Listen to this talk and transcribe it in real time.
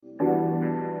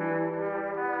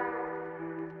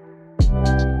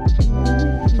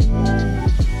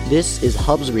This is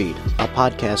Hubs Read, a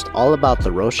podcast all about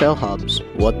the Rochelle Hubs,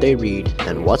 what they read,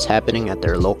 and what's happening at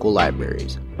their local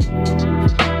libraries.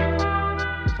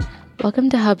 Welcome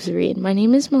to Hubs Read. My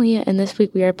name is Malia, and this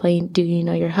week we are playing Do You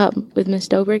Know Your Hub with Miss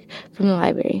Drobicks from the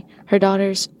library, her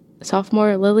daughters,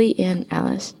 sophomore Lily and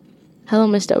Alice. Hello,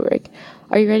 Miss Drobicks.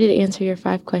 Are you ready to answer your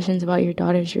 5 questions about your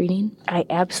daughter's reading? I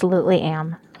absolutely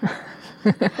am.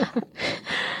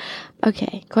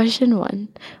 Okay, question 1.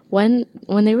 When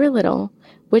they were little,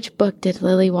 which book did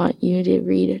Lily want you to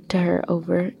read to her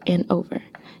over and over?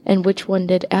 And which one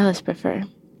did Alice prefer?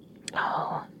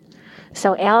 Oh,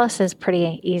 so Alice is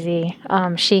pretty easy.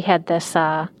 She had this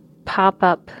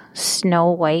pop-up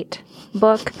Snow White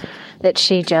book that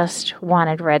she just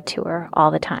wanted read to her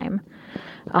all the time.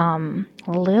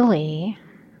 Lily,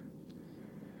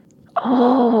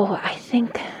 I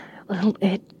think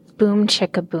Boom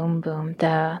Chicka Boom Boom,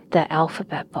 the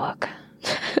alphabet book.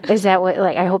 Is that what,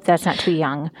 I hope that's not too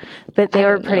young, but they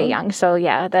were pretty young. So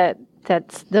yeah,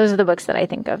 those are the books that I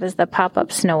think of, is the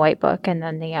pop-up Snow White book and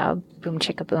then the Boom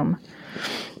Chicka Boom.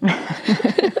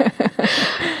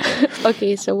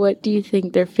 Okay, so what do you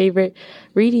think their favorite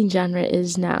reading genre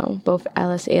is now, both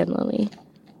Alice and Lily?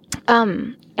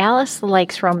 Alice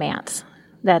likes romance.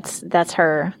 That's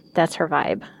her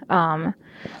vibe.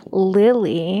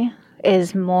 Lily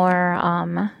is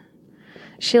more,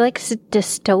 she likes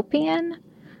dystopian,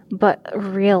 but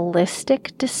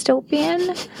realistic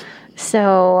dystopian.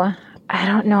 So I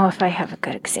don't know if I have a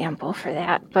good example for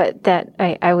that, but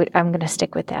I'm going to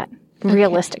stick with that.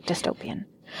 Realistic dystopian.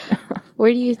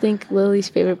 Where do you think Lily's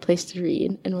favorite place to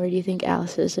read, and where do you think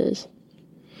Alice's is?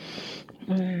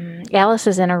 Alice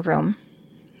is in her room.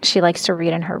 She likes to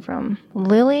read in her room.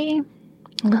 Lily,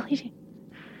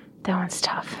 that one's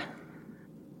tough.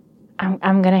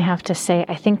 I'm going to have to say,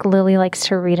 I think Lily likes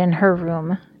to read in her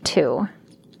room, too.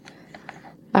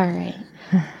 All right.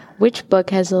 Which book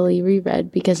has Lily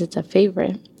reread because it's a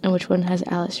favorite, and which one has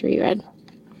Alice reread?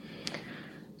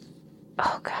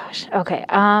 Oh, gosh. Okay.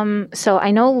 So I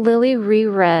know Lily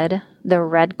reread The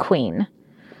Red Queen.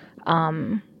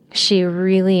 She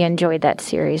really enjoyed that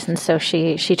series, and so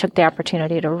she took the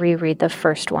opportunity to reread the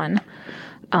first one.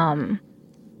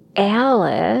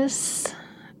 Alice,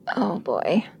 oh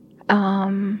boy,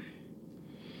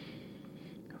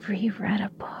 reread a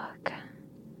book.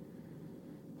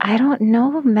 I don't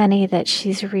know many that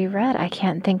she's reread. I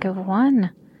can't think of one.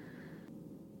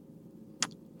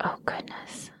 Oh,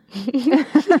 goodness.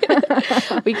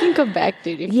 We can go back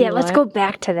to it if you want. Let's go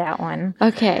back to that one.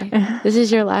 Okay. This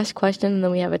is your last question, and then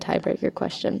we have a tiebreaker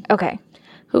question. Okay.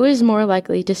 Who is more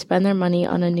likely to spend their money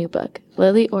on a new book,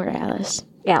 Lily or Alice?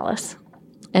 Alice.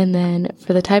 And then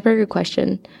for the tiebreaker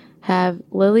question, have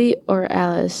Lily or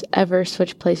Alice ever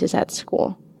switched places at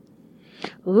school?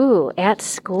 Ooh, at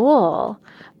school.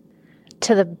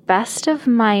 To the best of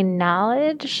my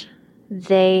knowledge,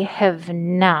 they have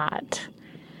not.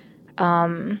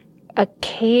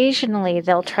 Occasionally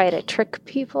they'll try to trick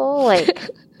people,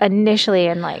 initially,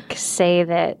 and say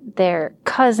that they're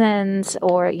cousins,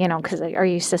 or because are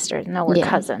you sisters? No, we're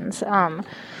cousins.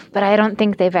 But I don't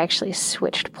think they've actually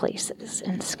switched places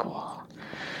in school.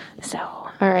 So,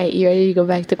 all right, you ready to go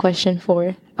back to question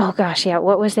 4? Oh gosh, yeah.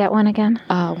 What was that one again?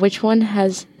 Which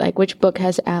book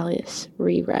has Alice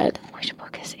reread? Which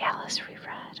book has Alice reread?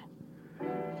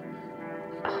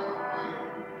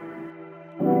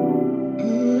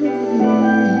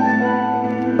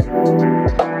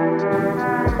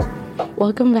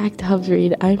 Welcome back to Hubs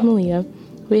Read. I'm Malia.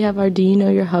 We have our Do You Know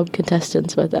Your Hub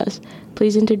contestants with us.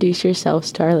 Please introduce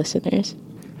yourselves to our listeners.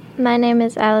 My name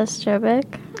is Alice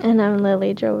Drobicks, and I'm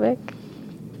Lily Drobicks.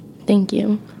 Thank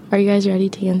you. Are you guys ready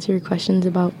to answer your questions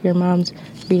about your mom's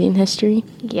reading history?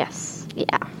 Yes.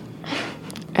 Yeah.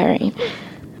 All right.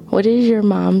 What is your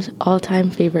mom's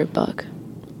all-time favorite book?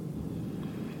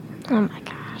 Oh my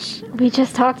gosh. We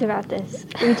just talked about this.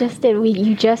 We just did.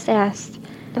 You just asked.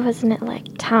 Wasn't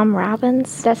it Tom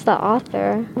Robbins? That's the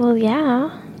author. Well,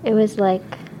 yeah. It was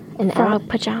an frog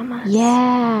pajamas.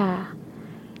 Yeah.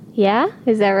 Yeah?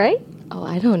 Is that right? Oh,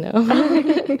 I don't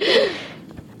know.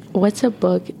 What's a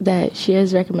book that she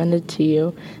has recommended to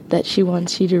you that she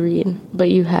wants you to read, but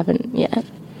you haven't yet?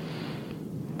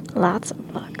 Lots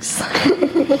of books.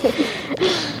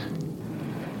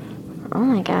 Oh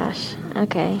my gosh.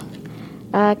 Okay.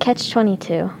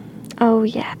 Catch-22. Oh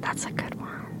yeah, that's a good one.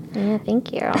 Yeah,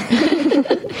 thank you.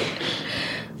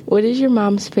 What is your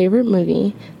mom's favorite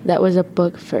movie that was a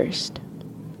book first?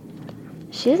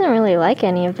 She doesn't really like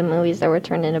any of the movies that were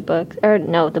turned into books. Or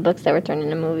no, the books that were turned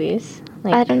into movies.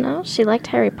 I don't know. She liked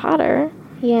Harry Potter.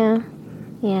 Yeah.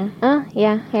 Yeah. Oh,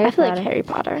 yeah, Harry Potter. I feel like Harry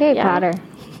Potter. Harry Potter.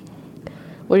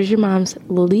 What is your mom's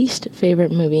least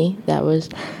favorite movie that was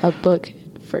a book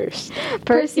first?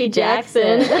 Percy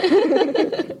Jackson.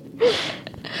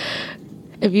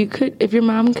 If your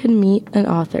mom could meet an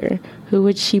author, who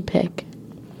would she pick?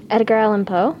 Edgar Allan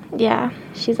Poe. Yeah.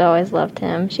 She's always loved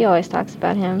him. She always talks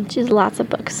about him. She has lots of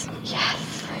books.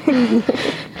 Yes.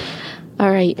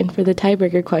 All right, and for the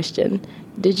tiebreaker question,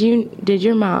 did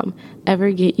your mom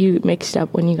ever get you mixed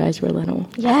up when you guys were little?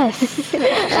 Yes.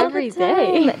 Every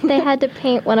day. They had to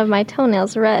paint one of my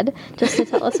toenails red just to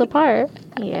tell us apart.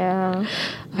 Yeah.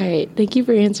 All right, thank you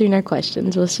for answering our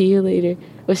questions. We'll see you later.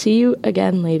 We'll see you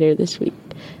again later this week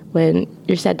when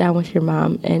you're sat down with your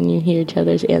mom and you hear each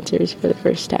other's answers for the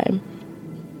first time.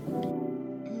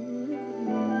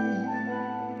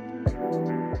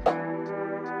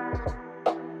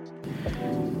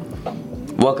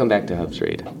 Welcome back to Hubs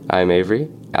Read. I'm Avery.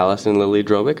 Alice and Lily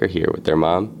Drobick are here with their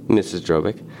mom, Mrs.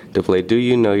 Drobick, to play Do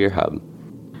You Know Your Hub?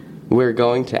 We're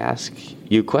going to ask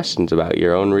you questions about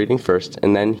your own reading first,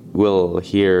 and then we'll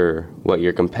hear what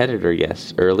your competitor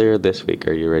guessed earlier this week.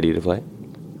 Are you ready to play?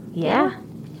 Yeah.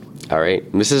 All right,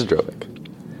 Mrs. Drobick,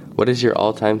 what is your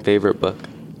all-time favorite book?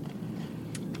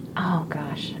 Oh,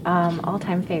 gosh.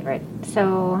 All-time favorite.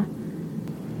 So,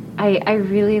 I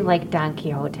really like Don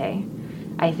Quixote.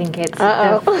 I think it's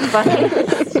the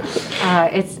funniest.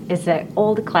 It's an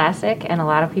old classic, and a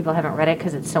lot of people haven't read it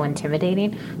because it's so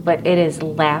intimidating, but it is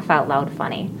laugh-out-loud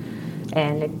funny.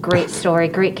 And great story,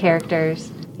 great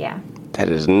characters. Yeah. That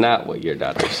is not what your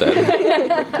daughter said.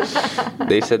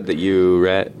 They said that you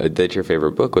read that your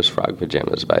favorite book was Frog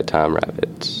Pajamas by Tom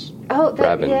Robbins. Oh,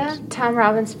 Robbins. Yeah. Tom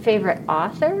Robbins' favorite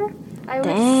author, I would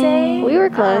say. We were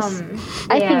close.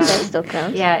 I think yeah. that still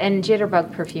counts. Yeah, and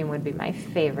Jitterbug Perfume would be my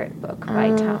favorite book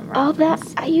by Tom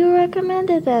Robbins. You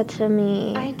recommended that to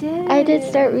me. I did. I did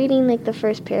start reading like the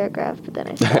first paragraph, but then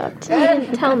I stopped. You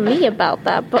didn't tell me about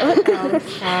that book. Oh,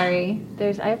 sorry.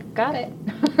 I've got it.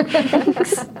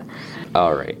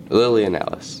 All right, Lily and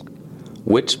Alice,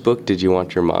 which book did you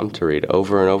want your mom to read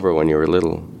over and over when you were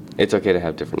little? It's okay to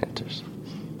have different answers.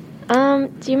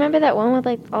 Do you remember that one with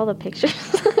like all the pictures?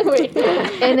 Wait.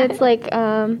 And it's like,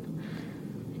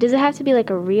 does it have to be like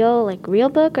a real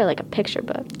book or like a picture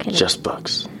book? Just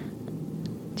books.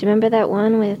 Do you remember that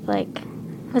one with like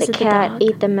Was the it the cat dog?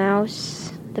 ate the mouse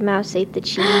ate the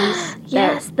cheese?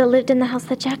 Yes, that lived in the house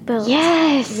that Jack built.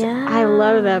 Yes. Yeah. I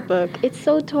love that book. It's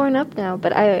so torn up now,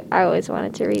 but I always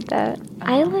wanted to read that.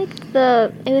 I liked I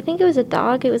think it was a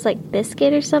dog. It was like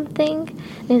Biscuit or something.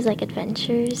 And it was like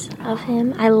adventures of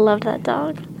him. I loved that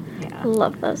dog. Yeah.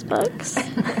 Love those books.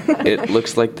 It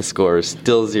looks like the score is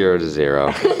still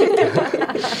 0-0.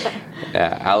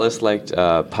 Alice liked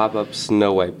Pop-Up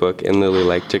Snow White book, and Lily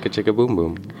liked Chicka Chicka Boom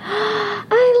Boom.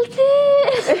 I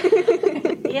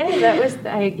did. Yeah, that was,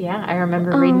 I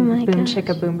remember reading Boom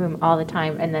Chicka Boom Boom all the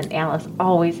time, and then Alice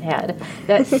always had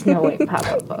that Snow White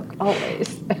pop-up book,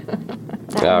 always.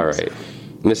 All right,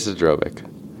 Mrs. Drobick,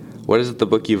 what is the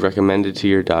book you've recommended to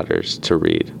your daughters to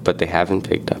read, but they haven't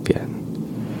picked up yet?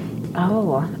 Oh,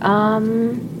 well,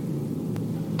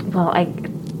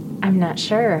 I'm not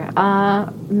sure.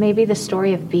 Maybe The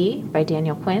Story of Bee by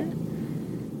Daniel Quinn.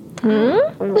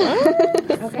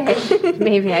 Okay,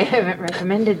 maybe I haven't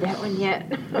recommended that one yet.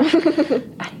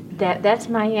 That's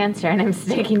my answer, and I'm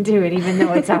sticking to it, even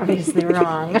though it's obviously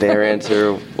wrong. Their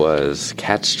answer was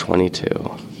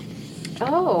Catch-22.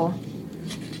 Oh,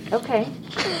 okay.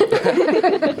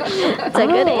 That's a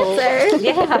good answer.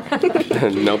 Yeah.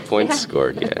 No points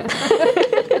scored yet.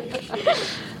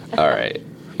 All right,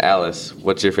 Alice,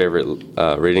 what's your favorite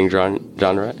reading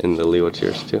genre? And Lily, what's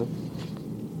yours too?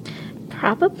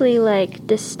 Probably like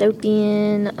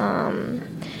dystopian,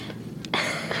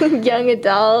 young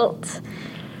adult,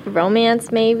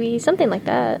 romance maybe, something like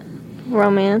that.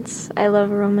 Romance. I love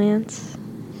romance.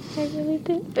 I really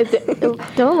do.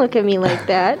 Don't look at me like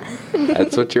that.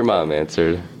 That's what your mom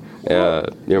answered.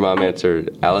 Your mom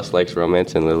answered Alice likes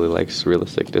romance and Lily likes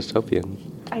realistic dystopian.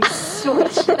 I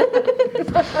switched.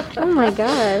 Oh my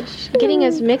gosh. Getting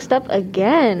us mixed up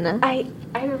again. I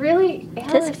really,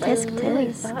 Alice, Tisk, tisk, I really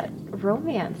tisk. thought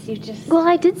romance. You just... Well,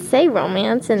 I did say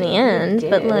romance in the end,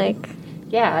 but did. like...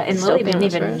 Yeah, and Lily didn't Dystopian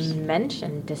even was first.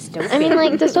 mention dystopian. I mean,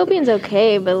 like, dystopian's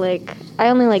okay, but like, I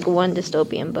only like one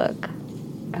dystopian book.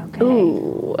 Okay.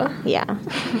 Ooh. Yeah.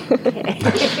 Okay.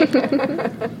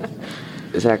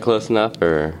 Is that close enough,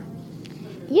 or?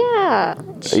 Yeah.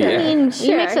 Yeah. I mean,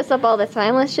 you mix us up all the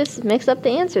time. Let's just mix up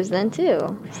the answers then, too.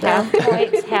 So. Half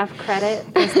points, half credit.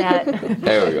 Is that...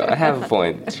 There we go. I have a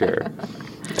point, sure.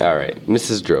 All right,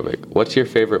 Mrs. Drobick, what's your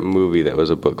favorite movie that was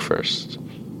a book first?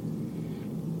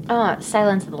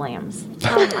 Silence of the Lambs.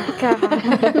 Oh my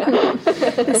god.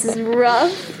 This is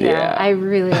rough. Yeah. I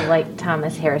really like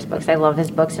Thomas Harris books. I love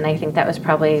his books, and I think that was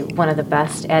probably one of the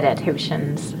best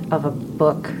adaptations of a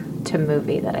book to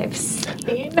movie that I've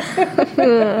seen.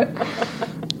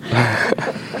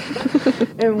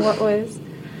 And what was?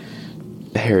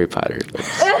 Harry Potter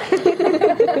books.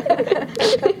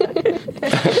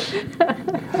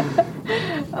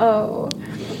 Oh.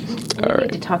 We All need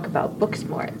right. to talk about books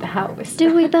more at the house.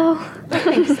 Do we though?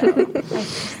 I think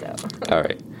so. All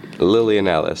right. Lily and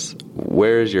Alice,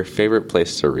 where is your favorite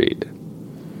place to read?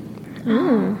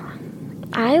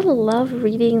 I love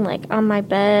reading like on my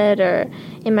bed or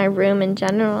in my room in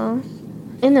general.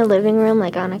 In the living room,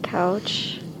 like on a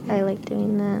couch. I like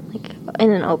doing that, like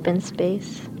in an open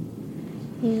space.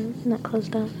 Yeah, not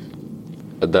closed off.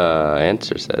 The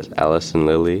answer says Alice and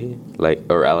Lily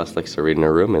Alice likes to read in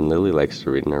her room, and Lily likes to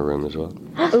read in her room as well.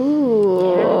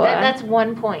 Ooh. That's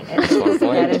 1 point. That's 1 point.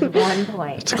 That is 1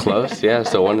 point. It's close, yeah.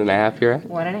 So 1.5 you're at?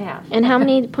 1.5. And how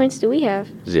many points do we have?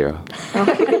 0.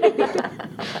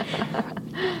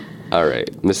 All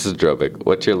right, Mrs. Drobick,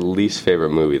 what's your least favorite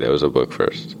movie that was a book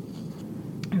first?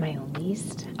 My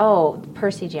least? Oh,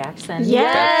 Percy Jackson.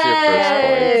 That's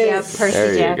your first point. Yeah, Percy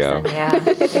There you Jackson. go. Yeah,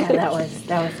 that was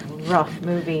a rough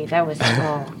movie. That was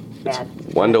bad.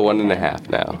 1 to 1.5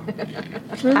 now.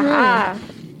 Ah.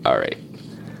 All right,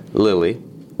 Lily,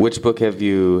 which book have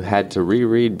you had to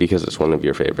reread because it's one of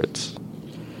your favorites?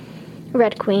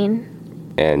 Red Queen.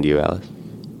 And you, Alice?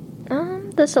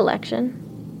 The Selection.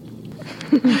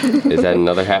 Is that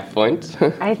another half point?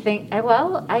 I think. I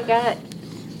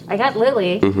got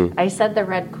Lily. Mhm. I said the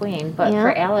Red Queen, but Yeah.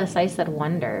 for Alice, I said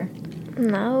Wonder.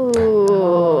 No.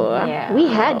 yeah. We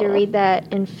had to read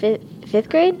that in fifth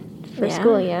grade for Yeah.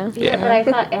 school, yeah. Yeah, but I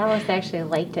thought Alice actually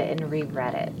liked it and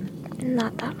reread it.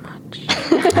 Not that much.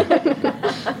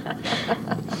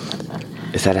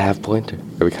 Is that a half point?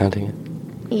 Are we counting it?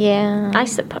 Yeah. I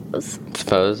suppose.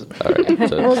 Suppose. All right.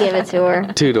 So We'll give it to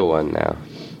her. 2 to 1 now.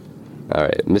 All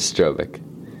right, Miss Drobick.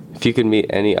 If you could meet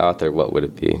any author, what would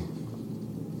it be?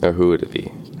 Or who would it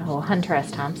be? Oh, Hunter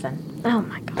S. Thompson. Oh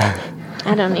my god.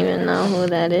 I don't even know who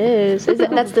that is.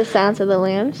 That's the Silence of the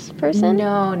Lambs person?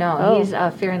 No. Oh. He's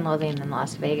Fear and Loathing in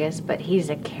Las Vegas, but he's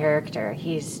a character.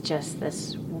 He's just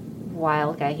this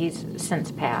wild guy. He's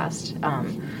since passed.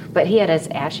 But he had his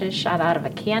ashes shot out of a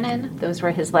cannon. Those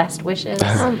were his last wishes.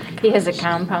 Oh my He has a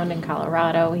compound in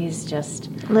Colorado. He's just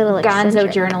Little gonzo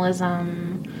eccentric.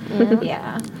 journalism.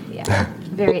 Yeah.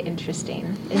 Very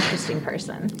interesting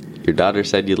person. Your daughter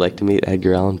said you'd like to meet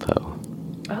Edgar Allan Poe.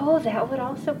 Oh, that would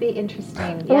also be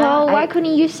interesting. Yeah, Well, why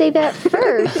couldn't you say that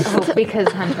first? Oh,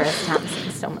 because Hunter S. Thompson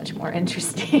is so much more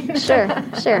interesting. Sure.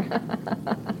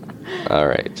 All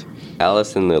right.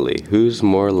 Alice and Lily, who's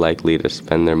more likely to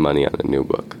spend their money on a new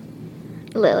book?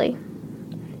 Lily.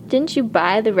 Didn't you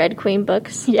buy the Red Queen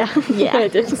books? Yeah. Yeah. I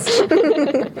did.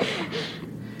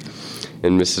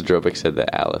 And Mrs. Drobick said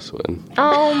that Alice would.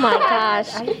 Oh my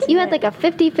gosh. I did. You had like a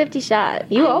 50-50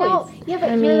 shot. You always. Yeah, but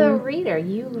I you're the mean- reader.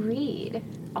 You read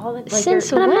all the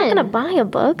Since your when? I'm not going to buy a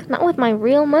book. Not with my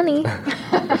real money.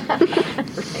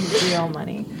 real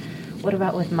money. What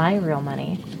about with my real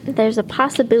money? There's a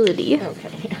possibility.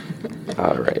 Okay.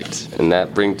 All right. And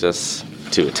that brings us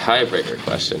to a tiebreaker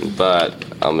question, but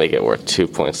I'll make it worth 2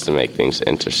 points to make things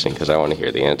interesting because I want to hear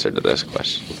the answer to this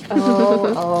question. I'm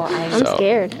So-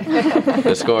 scared.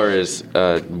 The score is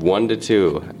 1 to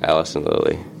 2, Alice and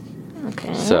Lily.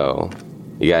 Okay. So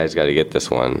you guys got to get this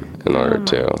one in order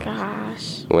to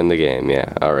Gosh. win the game.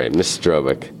 Yeah. All right, Miss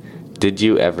Drobick, did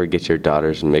you ever get your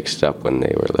daughters mixed up when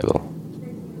they were little?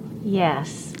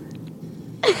 Yes.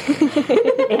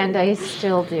 And I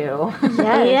still do.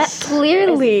 Yeah,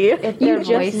 clearly. If their You just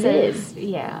voices,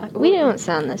 yeah. We don't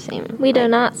sound the same. We do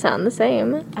not sound the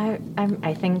same.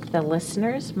 I think the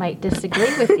listeners might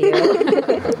disagree with you.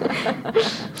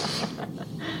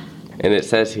 And it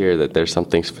says here that there's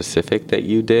something specific that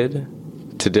you did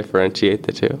to differentiate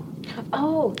the two.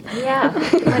 Oh, yeah.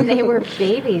 When they were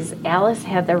babies, Alice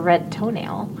had the red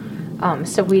toenail.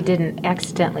 So we didn't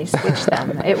accidentally switch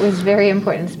them. It was very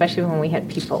important, especially when we had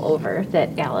people over, that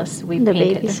we The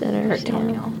painted babysitters, her yeah.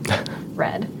 toenail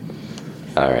red.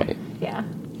 All right. Yeah.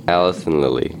 Alice and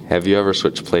Lily, have you ever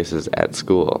switched places at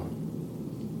school?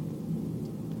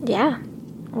 Yeah.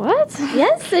 What?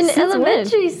 Yes, in Since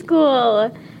elementary school.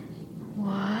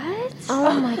 What?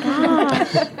 Oh my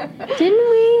gosh. Didn't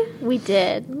we? We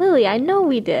did. Lily, I know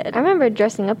we did. I remember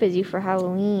dressing up as you for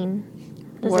Halloween.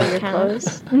 Does Wore that your count?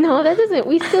 clothes. No, that doesn't.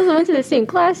 We still went to the same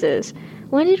classes.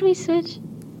 When did we switch?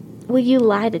 Well, you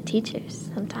lie to teachers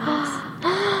sometimes.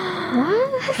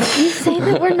 What? You say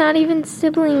that we're not even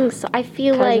siblings. So I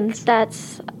feel like Cousins.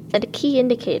 that's a key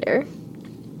indicator.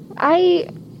 I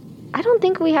don't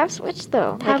think we have switched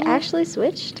though. Have Like we? actually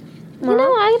switched. You know,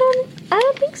 I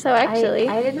don't think so actually.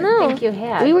 I didn't No. think you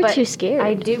had. We were but too scared.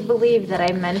 I do believe that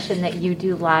I mentioned that you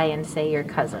do lie and say you're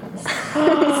cousins.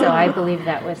 So I believe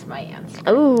that was my answer.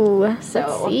 Oh, So-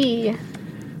 let's see.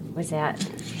 Was that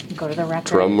go to the record?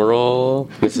 Drum roll.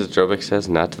 Mrs. Drobicks says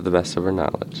not to the best of her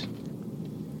knowledge.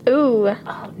 Ooh.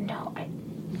 Oh no!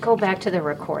 Go back to the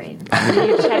recording.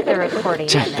 You check the recording.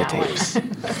 Check on the that one.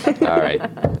 tapes. All right.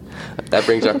 That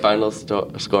brings our final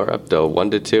score up to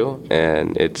 1-2,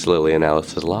 and it's Lily and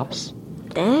Alice's loss.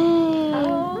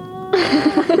 Dang.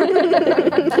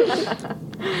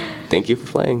 Thank you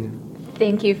for playing.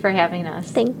 Thank you for having us.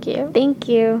 Thank you. Thank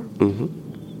you. Mm-hmm.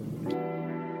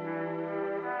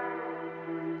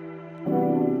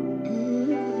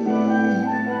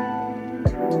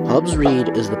 Hubs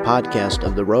Read is the podcast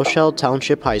of the Rochelle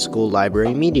Township High School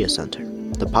Library Media Center.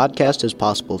 The podcast is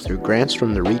possible through grants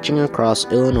from the Reaching Across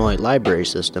Illinois Library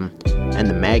System and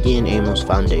the Maggie and Amos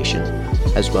Foundation,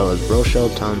 as well as Rochelle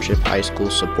Township High School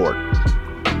support.